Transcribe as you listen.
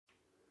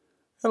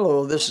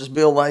Hello, this is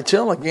Bill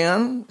Lytell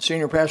again,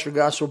 Senior Pastor,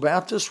 Gospel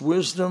Baptist,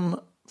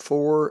 Wisdom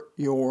for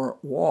Your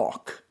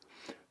Walk.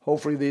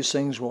 Hopefully these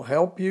things will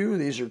help you.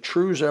 These are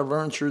truths I've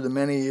learned through the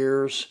many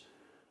years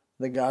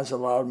that God's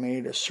allowed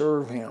me to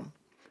serve Him.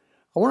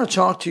 I want to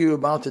talk to you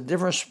about the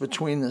difference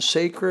between the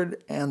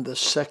sacred and the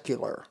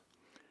secular.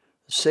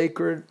 The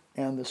sacred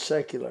and the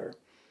secular.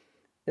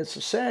 It's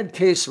a sad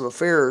case of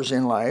affairs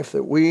in life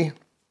that we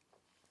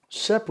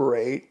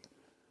separate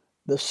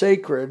the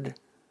sacred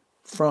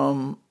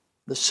from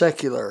the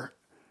secular.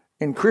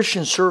 In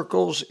Christian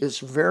circles, it's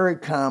very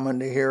common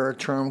to hear a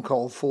term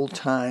called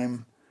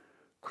full-time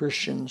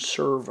Christian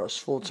service,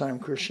 full-time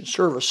Christian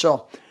service.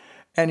 So,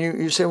 and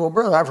you say, well,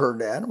 brother, I've heard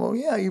that. Well,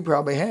 yeah, you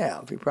probably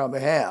have.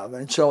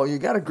 And so you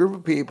got a group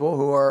of people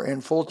who are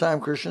in full-time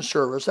Christian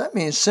service. That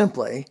means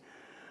simply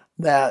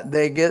that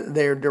they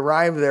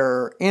derive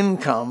their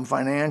income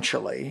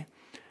financially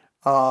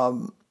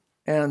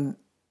and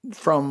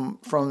from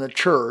the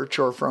church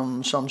or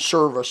from some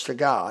service to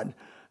God.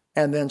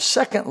 And then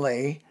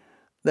secondly,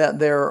 that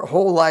their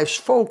whole life's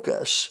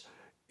focus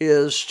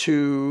is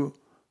to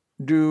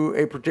do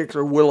a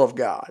particular will of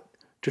God,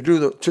 to do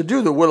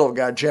the will of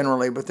God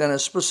generally, but then a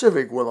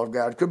specific will of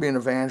God. Could be an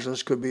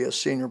evangelist, could be a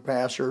senior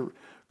pastor,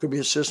 could be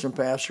assistant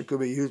pastor, could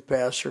be youth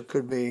pastor,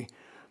 could be,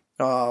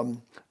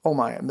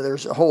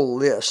 there's a whole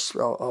list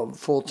of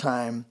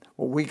full-time,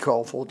 what we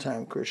call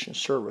full-time Christian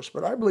service.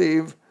 But I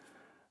believe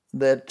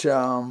that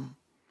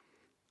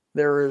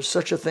there is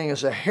such a thing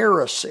as a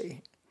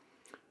heresy,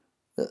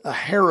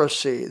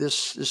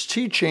 this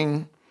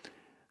teaching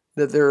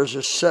that there is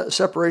a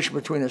separation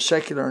between a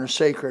secular and a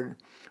sacred,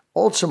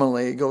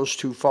 ultimately goes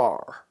too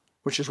far,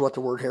 which is what the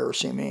word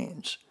heresy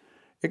means.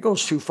 It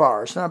goes too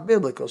far. It's not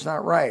biblical. It's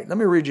not right. Let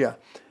me read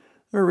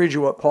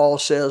you what Paul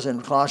says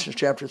in Colossians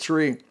chapter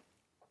 3.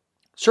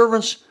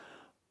 Servants,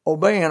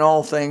 obey in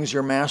all things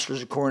your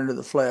masters according to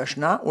the flesh,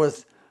 not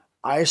with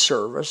eye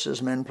service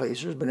as men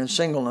pleasers, but in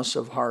singleness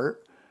of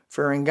heart,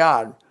 fearing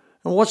God.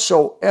 And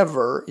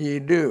whatsoever ye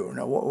do.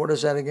 Now, what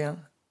is that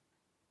again?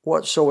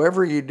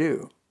 Whatsoever ye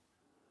do,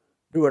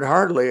 do it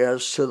heartily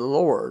as to the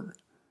Lord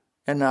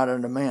and not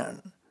unto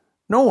men,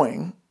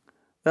 knowing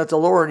that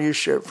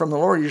from the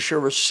Lord you shall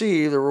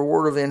receive the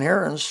reward of the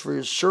inheritance, for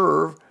you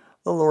serve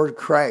the Lord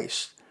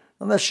Christ.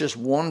 Now, that's just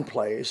one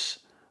place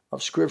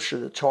of Scripture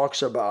that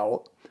talks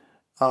about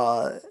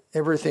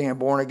everything a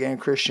born-again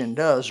Christian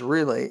does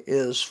really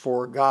is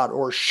for God,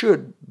 or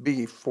should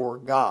be for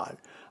God.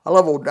 I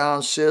love what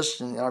Don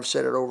Sist, and I've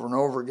said it over and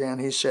over again.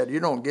 He said, you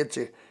don't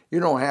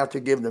have to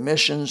give the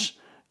missions.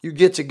 You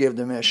get to give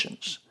the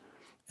missions.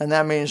 And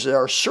that means that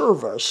our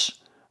service,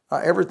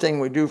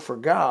 everything we do for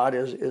God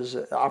is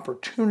an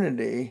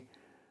opportunity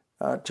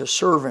to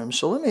serve Him.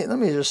 So let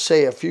me just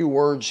say a few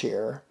words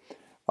here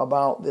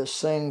about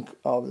this thing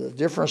of the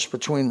difference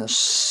between the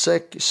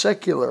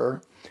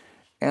secular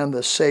and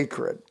the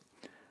sacred.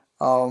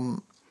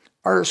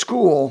 Our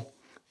school,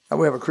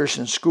 we have a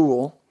Christian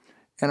school,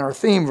 and our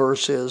theme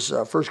verse is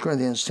 1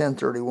 Corinthians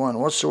 10:31.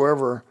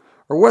 Whatsoever,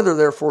 or whether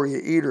therefore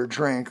you eat or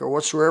drink, or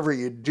whatsoever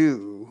you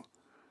do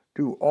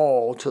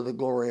all to the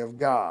glory of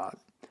God.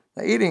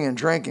 Now, eating and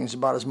drinking is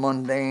about as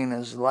mundane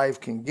as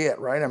life can get,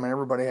 right? I mean,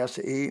 everybody has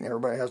to eat and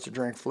everybody has to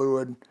drink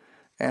fluid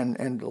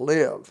and to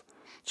live.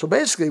 So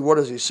basically, what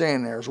is he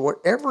saying there is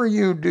whatever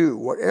you do,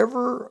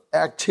 whatever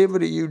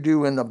activity you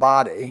do in the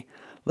body,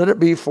 let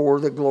it be for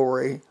the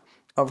glory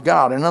of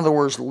God. In other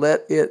words,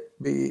 let it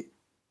be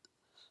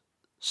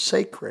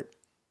sacred.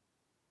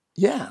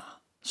 Yeah,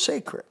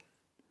 sacred.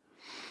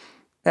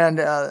 And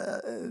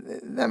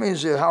that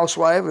means the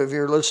housewife, if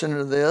you're listening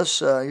to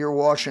this, you're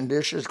washing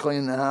dishes,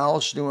 cleaning the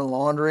house, doing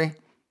laundry,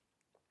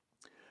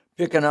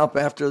 picking up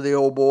after the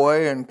old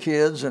boy and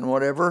kids and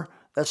whatever,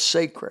 that's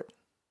sacred.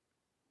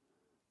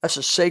 That's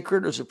as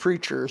sacred as a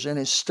preacher is in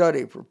his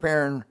study,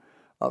 preparing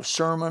a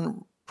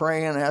sermon,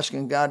 praying,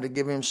 asking God to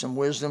give him some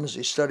wisdom as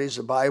he studies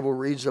the Bible,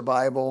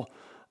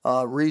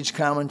 reads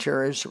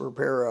commentaries to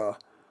prepare a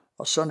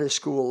Sunday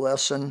school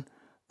lesson.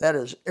 That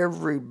is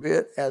every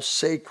bit as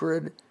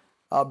sacred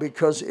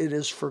because it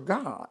is for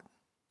God.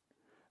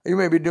 You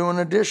may be doing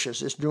the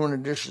dishes. It's doing the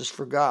dishes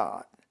for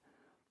God.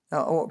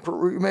 Now,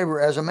 you may be,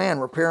 as a man,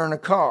 repairing a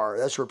car.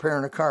 That's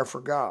repairing a car for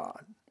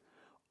God.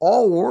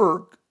 All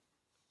work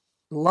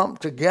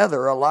lumped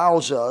together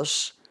allows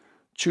us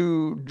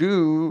to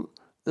do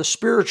the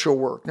spiritual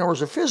work. In other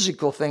words, the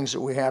physical things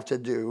that we have to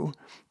do,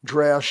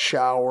 dress,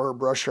 shower,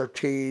 brush our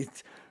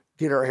teeth,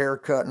 get our hair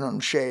cut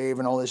and shave,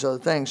 and all these other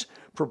things,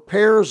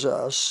 prepares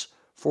us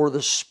for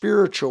the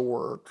spiritual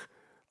work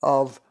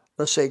of,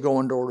 let's say,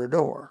 going door to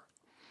door.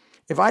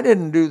 If I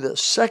didn't do the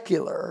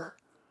secular,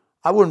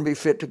 I wouldn't be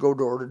fit to go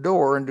door to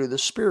door and do the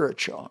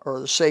spiritual or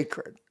the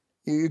sacred.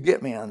 You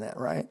get me on that,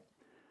 right?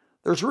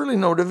 There's really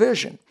no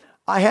division.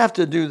 I have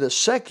to do the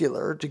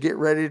secular to get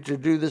ready to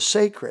do the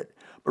sacred.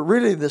 But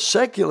really the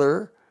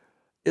secular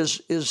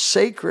is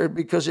sacred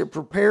because it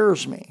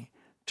prepares me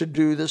to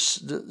do the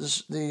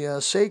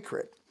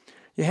sacred.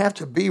 You have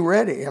to be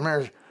ready. I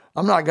mean,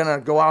 I'm not going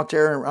to go out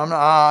there and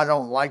I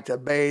don't like to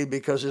bathe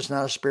because it's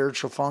not a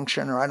spiritual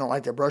function, or I don't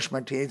like to brush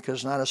my teeth because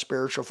it's not a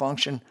spiritual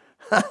function.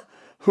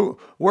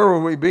 Where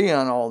would we be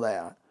on all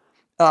that?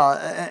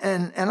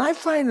 And I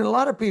find in a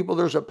lot of people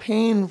there's a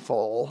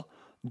painful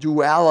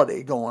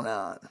duality going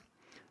on.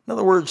 In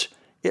other words,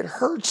 it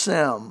hurts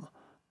them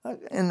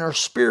in their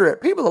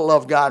spirit. People that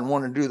love God and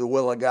want to do the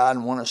will of God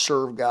and want to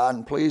serve God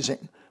and please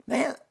Him,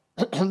 man,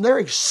 they're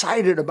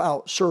excited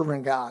about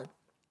serving God.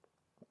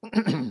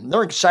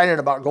 They're excited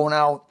about going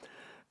out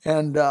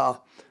and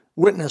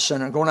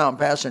witnessing and going out and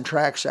passing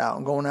tracts out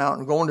and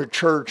going to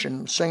church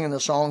and singing the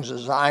songs of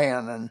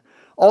Zion and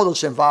all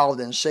that's involved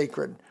in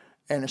sacred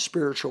and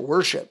spiritual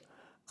worship,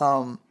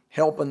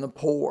 helping the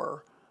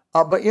poor.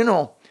 But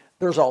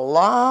there's a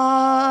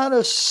lot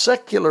of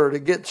secular to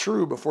get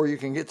through before you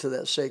can get to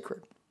that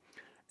sacred.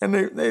 And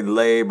they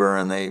labor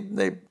and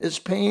it's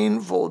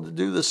painful to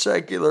do the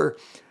secular.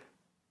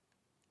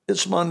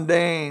 It's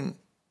mundane.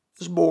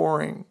 It's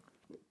boring.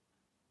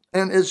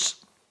 And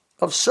it's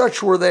of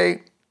such where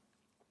they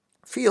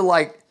feel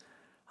like,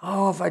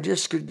 if I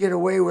just could get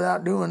away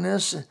without doing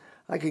this,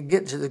 I could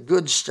get to the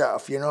good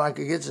stuff, I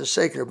could get to the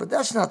sacred. But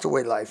that's not the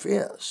way life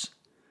is.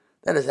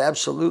 That is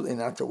absolutely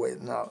not the way.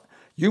 No,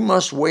 you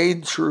must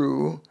wade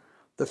through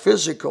the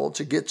physical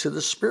to get to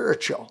the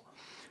spiritual.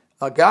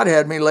 God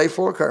had me lay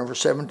floor covering for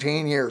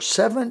 17 years.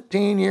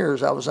 17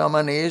 years I was on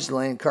my knees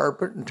laying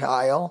carpet and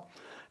tile.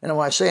 And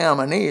when I say on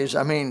my knees,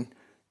 I mean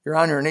you're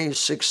on your knees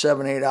 6,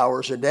 7, 8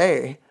 hours a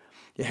day.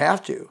 You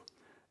have to.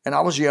 And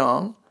I was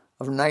young.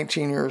 I was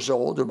 19 years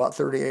old to about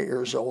 38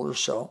 years old or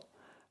so.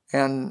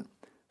 And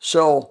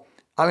so,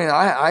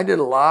 I did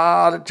a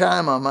lot of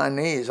time on my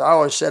knees. I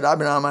always said I've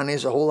been on my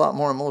knees a whole lot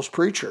more than most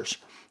preachers.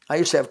 I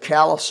used to have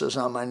calluses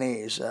on my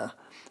knees.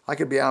 I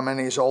could be on my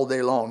knees all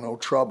day long, no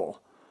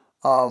trouble.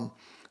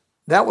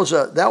 That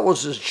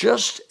was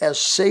just as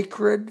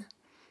sacred,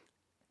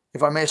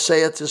 if I may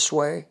say it this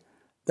way,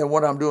 than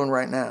what I'm doing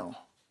right now,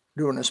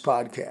 doing this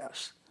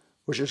podcast,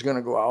 which is going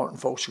to go out and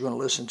folks are going to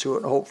listen to it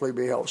and hopefully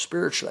be helped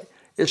spiritually.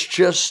 It's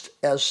just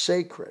as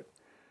sacred.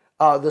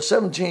 The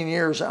 17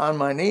 years on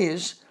my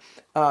knees,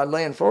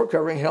 laying floor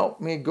covering,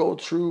 helped me go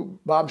through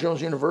Bob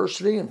Jones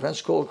University and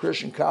Pensacola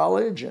Christian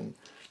College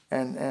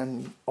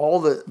and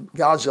all that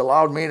God's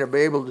allowed me to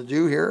be able to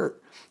do here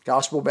at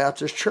Gospel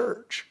Baptist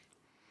Church.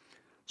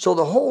 So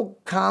the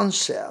whole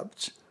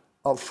concept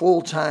of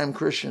full-time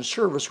Christian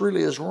service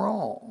really is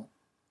wrong.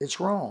 It's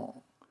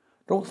wrong.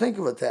 Don't think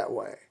of it that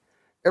way.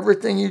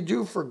 Everything you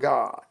do for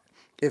God,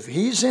 if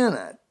He's in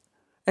it,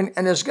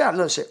 and as God,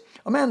 let's say,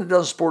 a man that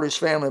doesn't support his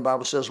family, the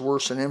Bible says,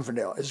 worse than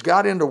infidel. Is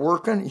God into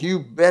working? You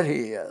bet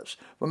He is.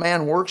 If a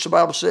man works, the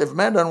Bible says, if a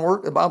man doesn't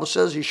work, the Bible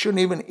says he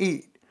shouldn't even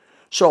eat.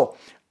 So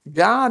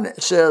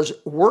God says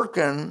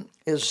working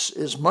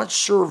is much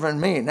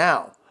serving me.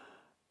 Now,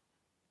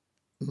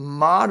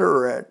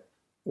 moderate,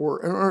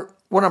 or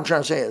what I'm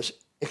trying to say is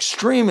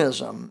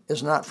extremism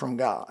is not from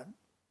God.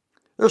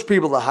 There's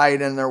people that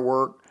hide in their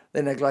work.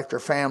 They neglect their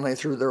family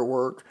through their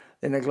work.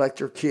 They neglect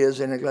their kids.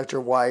 They neglect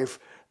their wife.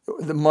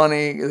 The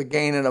money, the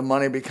gaining of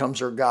money becomes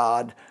their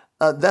God.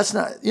 That's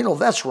not,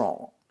 that's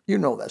wrong.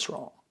 That's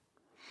wrong.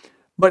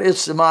 But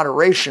it's the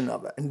moderation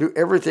of it, and do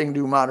everything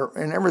be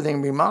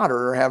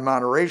moderate or have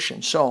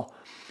moderation. So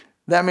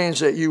that means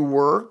that you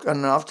work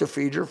enough to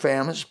feed your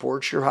family,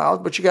 support your house,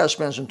 but you got to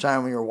spend some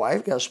time with your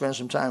wife, got to spend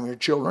some time with your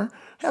children,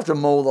 have to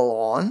mow the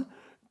lawn,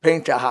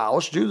 paint the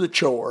house, do the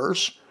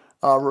chores,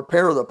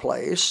 repair the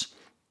place,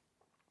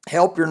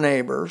 help your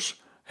neighbors,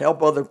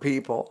 help other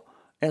people.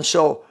 And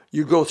so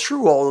you go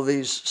through all of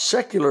these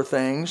secular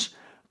things,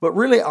 but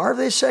really, are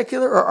they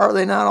secular or are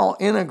they not all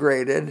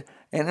integrated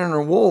and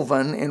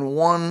interwoven in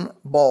one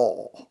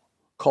ball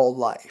called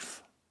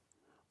life?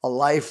 A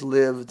life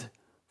lived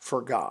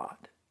for God.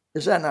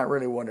 Is that not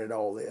really what it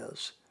all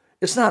is?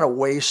 It's not a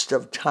waste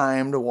of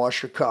time to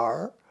wash your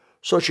car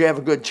so that you have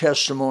a good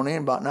testimony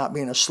about not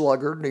being a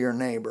sluggard to your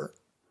neighbor.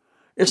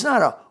 It's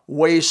not a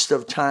waste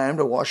of time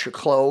to wash your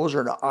clothes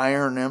or to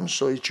iron them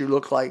so that you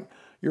look like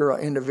you're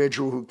an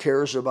individual who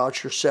cares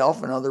about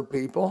yourself and other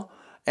people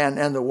and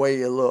the way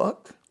you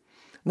look.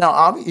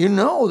 Now,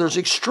 there's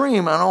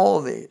extreme on all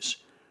of these.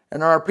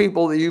 And there are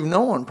people that you've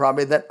known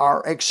probably that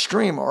are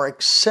extreme or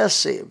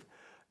excessive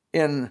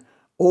in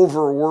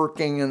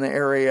overworking in the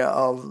area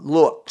of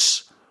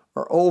looks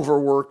or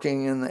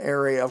overworking in the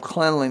area of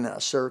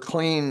cleanliness. They're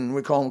clean,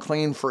 we call them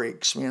clean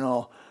freaks.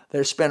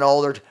 They spend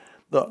all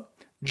the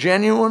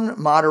genuine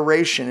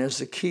moderation is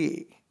the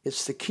key.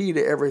 It's the key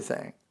to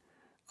everything.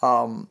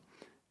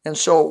 And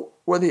so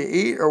whether you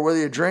eat or whether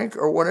you drink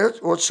or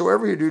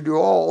whatsoever you do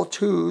all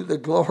to the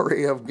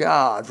glory of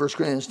God. 1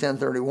 Corinthians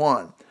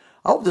 10:31.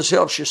 I hope this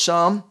helps you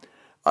some.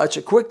 It's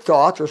a quick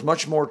thought. There's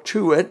much more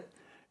to it,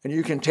 and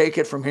you can take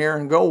it from here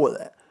and go with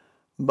it.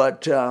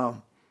 But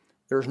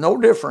there's no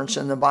difference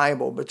in the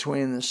Bible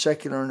between the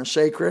secular and the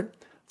sacred.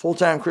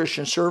 Full-time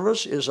Christian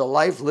service is a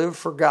life lived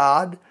for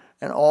God,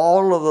 and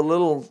all of the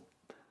little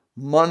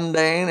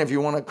mundane, if you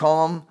want to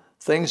call them,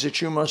 things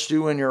that you must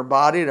do in your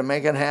body to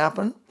make it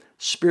happen,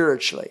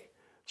 spiritually.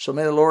 So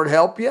may the Lord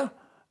help you.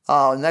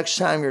 Next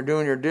time you're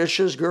doing your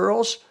dishes,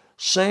 girls,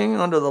 sing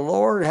unto the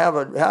Lord. Have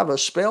a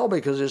spell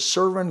because it's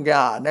serving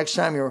God. Next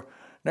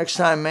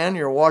time, men,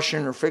 you're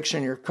washing or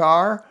fixing your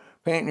car,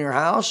 painting your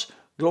house.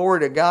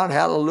 Glory to God.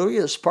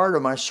 Hallelujah. It's part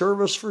of my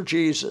service for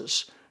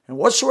Jesus. And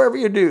whatsoever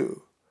you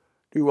do,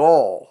 do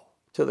all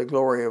to the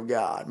glory of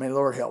God. May the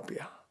Lord help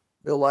you.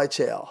 Bill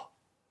Lytell,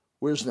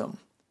 wisdom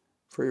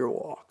for your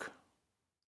walk.